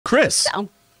Chris, So,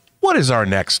 what is our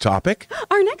next topic?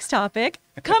 our next topic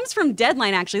comes from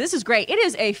Deadline, actually. This is great. It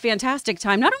is a fantastic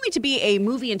time, not only to be a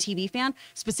movie and TV fan,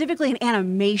 specifically an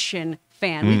animation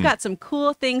fan. We've got some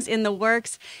cool things in the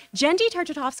works. Genndy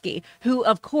Tartakovsky, who,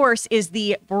 of course, is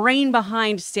the brain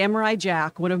behind Samurai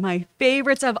Jack, one of my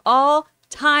favorites of all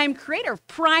time, creator of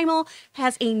Primal,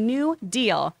 has a new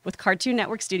deal with Cartoon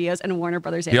Network Studios and Warner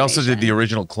Brothers Animation. He also did the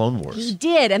original Clone Wars. He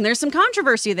did, and there's some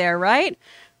controversy there, right?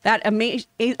 That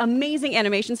amazing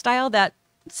animation style that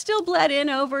still bled in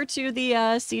over to the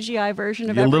CGI version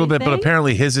of everything. A little bit, but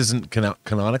apparently his isn't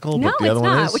canonical. No, but the other it's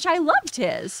one not, is. which I loved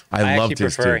his. I loved actually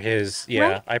his prefer too. his. Yeah,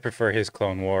 Right? I prefer his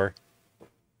Clone War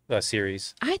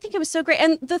series. I think it was so great.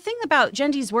 And the thing about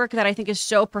Genndy's work that I think is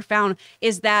so profound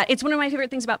is that it's one of my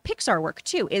favorite things about Pixar work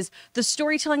too, is the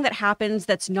storytelling that happens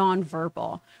that's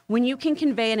nonverbal. When you can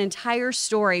convey an entire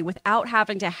story without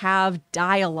having to have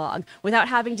dialogue, without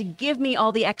having to give me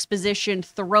all the exposition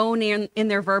thrown in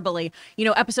there verbally. You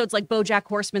know, episodes like BoJack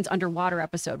Horseman's underwater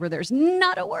episode where there's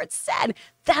not a word said.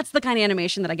 That's the kind of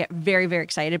animation that I get very, very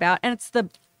excited about. And it's the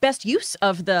best use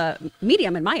of the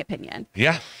medium, in my opinion.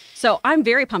 Yeah. So I'm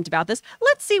very pumped about this.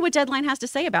 Let's see what Deadline has to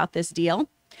say about this deal.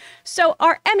 So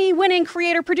our Emmy-winning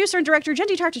creator, producer, and director,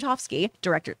 Genndy Tartakovsky,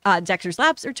 director Dexter's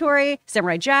Laboratory,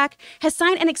 Samurai Jack, has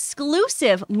signed an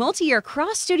exclusive multi-year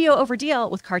cross-studio over deal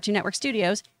with Cartoon Network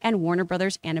Studios and Warner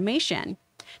Brothers Animation.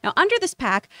 Now, under this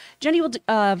pack, Genndy will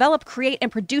develop, create,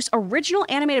 and produce original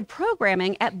animated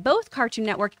programming at both Cartoon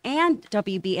Network and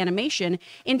WB Animation,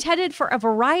 intended for a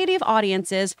variety of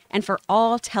audiences and for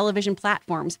all television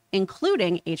platforms,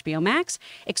 including HBO Max,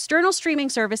 external streaming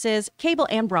services, cable,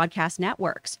 and broadcast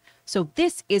networks. So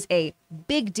this is a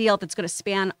big deal that's going to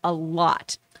span a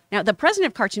lot. Now, the president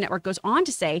of Cartoon Network goes on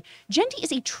to say, Genndy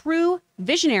is a true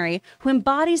visionary who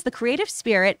embodies the creative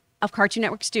spirit of Cartoon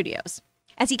Network Studios.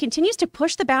 As he continues to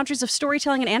push the boundaries of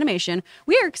storytelling and animation,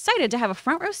 we are excited to have a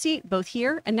front row seat both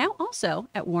here and now also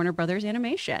at Warner Brothers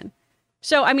Animation.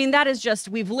 So, I mean, that is just,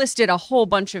 we've listed a whole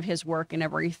bunch of his work and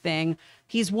everything.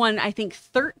 He's won, I think,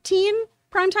 13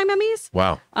 Primetime Emmys.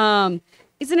 Wow.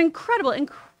 He's an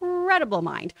incredible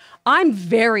mind. I'm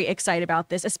very excited about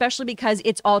this, especially because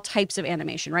it's all types of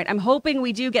animation, right? I'm hoping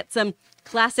we do get some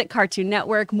classic Cartoon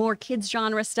Network, more kids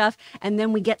genre stuff, and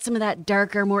then we get some of that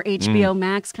darker, more HBO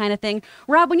Max kind of thing.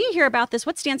 Rob, when you hear about this,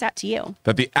 what stands out to you?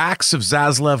 That the axe of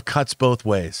Zaslav cuts both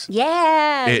ways.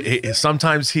 Yeah.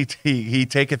 Sometimes he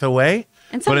taketh away,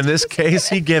 but in this case,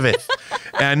 he giveth.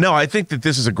 And no, I think that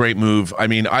this is a great move. I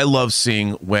mean, I love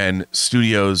seeing when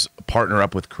studios partner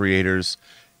up with creators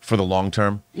for the long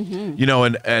term. You know,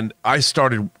 and I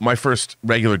started, my first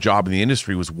regular job in the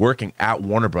industry was working at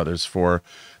Warner Brothers for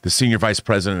the senior vice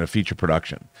president of feature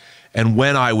production. And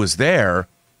when I was there,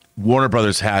 Warner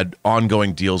Brothers had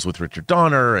ongoing deals with Richard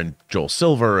Donner and Joel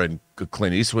Silver and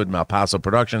Clint Eastwood, Malpaso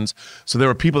Productions. So there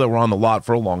were people that were on the lot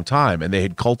for a long time, and they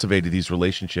had cultivated these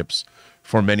relationships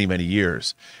for many, many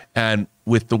years. And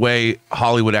with the way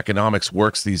Hollywood economics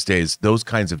works these days, those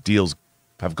kinds of deals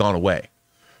have gone away.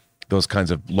 Those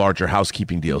kinds of larger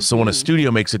housekeeping deals. So when a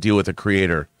studio makes a deal with a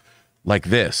creator like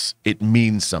this, it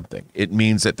means something. It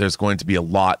means that there's going to be a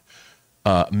lot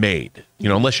made. You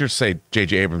know, unless you're, say,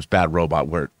 J.J. Abrams' Bad Robot,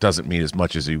 where it doesn't mean as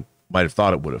much as you might have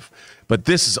thought it would have. But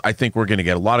this is, I think we're going to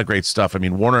get a lot of great stuff. I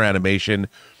mean, Warner Animation,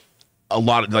 a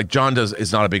lot of, like John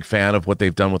is not a big fan of what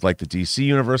they've done with like the DC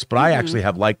universe, but I actually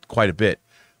have liked quite a bit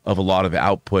of a lot of the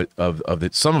output of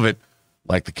it. Some of it,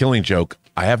 like The Killing Joke,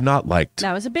 I have not liked.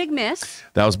 That was a big miss.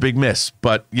 That was a big miss.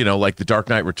 But, you know, like the Dark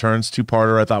Knight Returns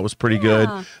two-parter I thought was pretty good.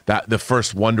 That the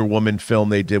first Wonder Woman film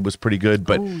they did was pretty good.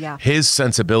 But his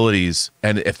sensibilities,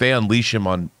 and if they unleash him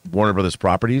on Warner Brothers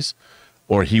properties,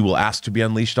 or he will ask to be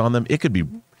unleashed on them, it could be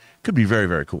very,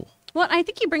 very cool. Well, I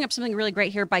think you bring up something really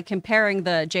great here by comparing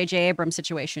the J.J. Abrams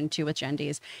situation to with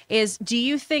Genndy's. Do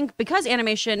you think, because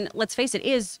animation, let's face it,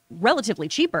 is relatively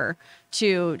cheaper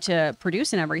to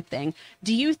produce and everything,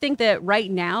 do you think that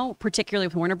right now, particularly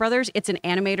with Warner Brothers, it's an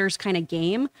animator's kind of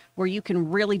game where you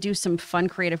can really do some fun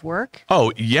creative work?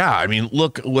 Oh, yeah. I mean,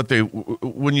 look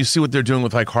when you see what they're doing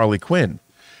with like Harley Quinn.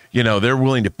 You know, they're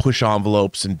willing to push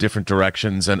envelopes in different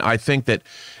directions. And I think that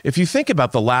if you think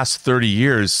about the last 30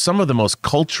 years, some of the most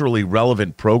culturally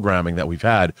relevant programming that we've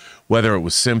had, whether it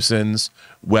was Simpsons,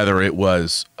 whether it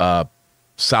was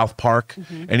South Park,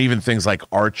 and even things like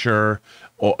Archer,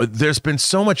 there's been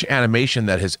so much animation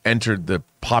that has entered the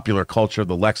popular culture,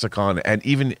 the lexicon, and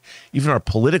even our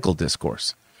political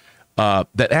discourse,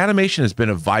 that animation has been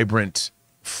a vibrant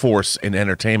force in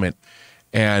entertainment,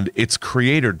 and it's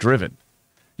creator-driven.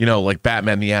 You know, like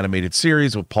Batman the Animated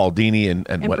Series with Paul Dini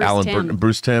and what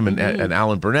Bruce Timm and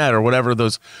Alan Burnett or whatever,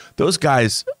 those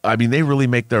guys, I mean, they really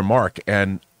make their mark.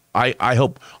 And I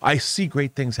hope I see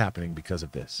great things happening because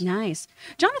of this. Nice.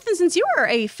 Jonathan, since you were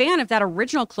a fan of that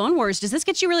original Clone Wars, does this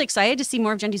get you really excited to see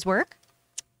more of Genndy's work?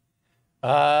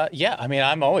 Yeah, I mean,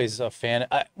 I'm always a fan.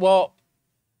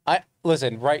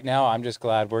 Listen, right now, I'm just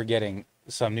glad we're getting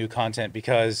some new content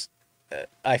because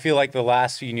I feel like the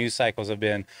last few news cycles have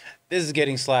been, this is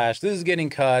getting slashed, this is getting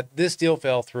cut, this deal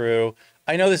fell through.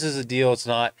 I know this is a deal. It's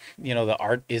not, the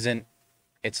art isn't,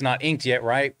 it's not inked yet,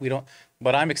 right?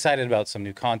 But I'm excited about some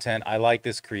new content. I like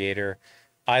this creator.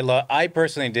 I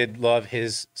personally did love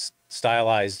his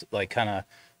stylized, like, kind of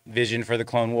vision for the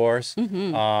Clone Wars.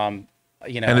 Mm-hmm.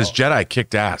 And his Jedi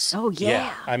kicked ass. Oh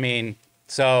yeah. I mean,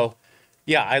 so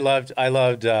yeah, I loved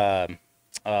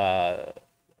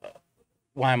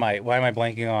why am I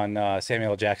blanking on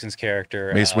Samuel L. Jackson's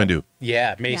character? Mace Windu.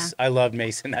 Yeah, Mace. Yeah. I loved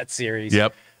Mace in that series.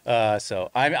 Yep.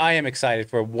 So I am excited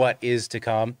for what is to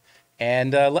come,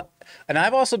 and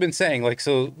I've also been saying, like,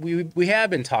 so we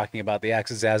have been talking about the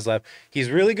Axis Zaslav.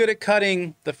 He's really good at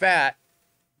cutting the fat.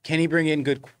 Can he bring in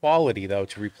good quality though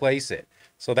to replace it?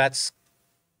 So that's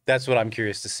what I'm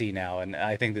curious to see now, and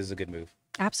I think this is a good move.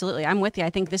 Absolutely. I'm with you. I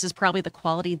think this is probably the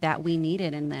quality that we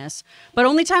needed in this. But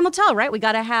only time will tell, right? We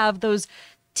got to have those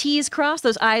T's crossed,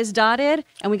 those I's dotted,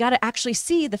 and we got to actually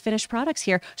see the finished products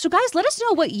here. So guys, let us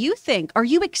know what you think. Are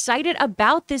you excited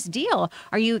about this deal?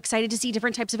 Are you excited to see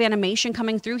different types of animation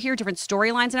coming through here, different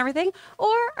storylines and everything?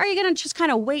 Or are you going to just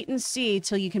kind of wait and see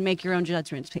till you can make your own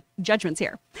judgments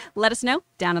here? Let us know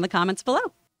down in the comments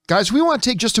below. Guys, we want to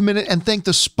take just a minute and thank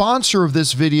the sponsor of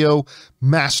this video,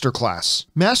 Masterclass.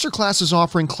 Masterclass is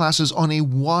offering classes on a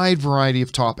wide variety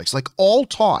of topics, like all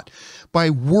taught by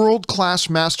world-class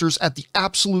masters at the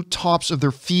absolute tops of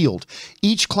their field.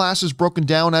 Each class is broken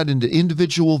down out into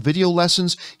individual video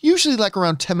lessons, usually like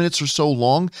around 10 minutes or so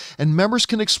long, and members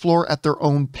can explore at their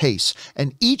own pace.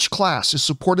 And each class is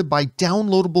supported by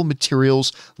downloadable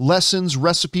materials, lessons,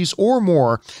 recipes, or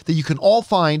more that you can all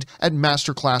find at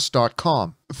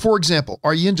masterclass.com. For example,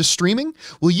 are you into streaming?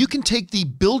 Well, you can take the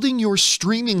Building Your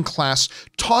Streaming class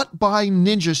taught by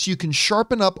ninjas so you can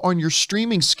sharpen up on your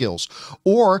streaming skills.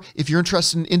 Or if you're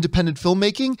interested in independent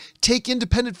filmmaking, take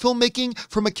independent filmmaking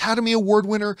from Academy Award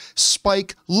winner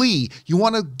Spike Lee. You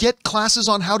want to get classes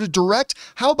on how to direct?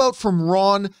 How about from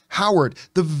Ron Howard?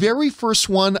 The very first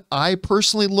one I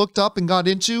personally looked up and got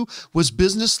into was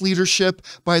Business Leadership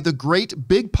by the great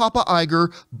Big Papa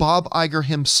Iger, Bob Iger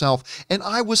himself. And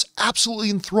I was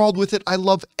absolutely enthralled with it. I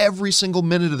love every single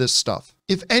minute of this stuff.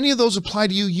 If any of those apply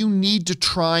to you, you need to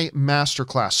try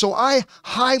Masterclass. So I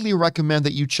highly recommend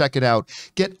that you check it out.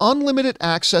 Get unlimited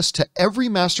access to every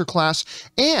Masterclass,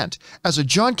 and as a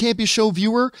John Campea Show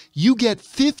viewer, you get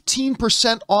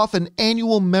 15% off an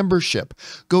annual membership.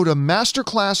 Go to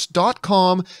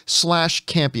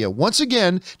masterclass.com/Campea. Once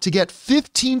again, to get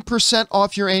 15%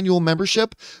 off your annual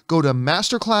membership, go to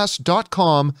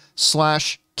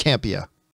masterclass.com/Campea.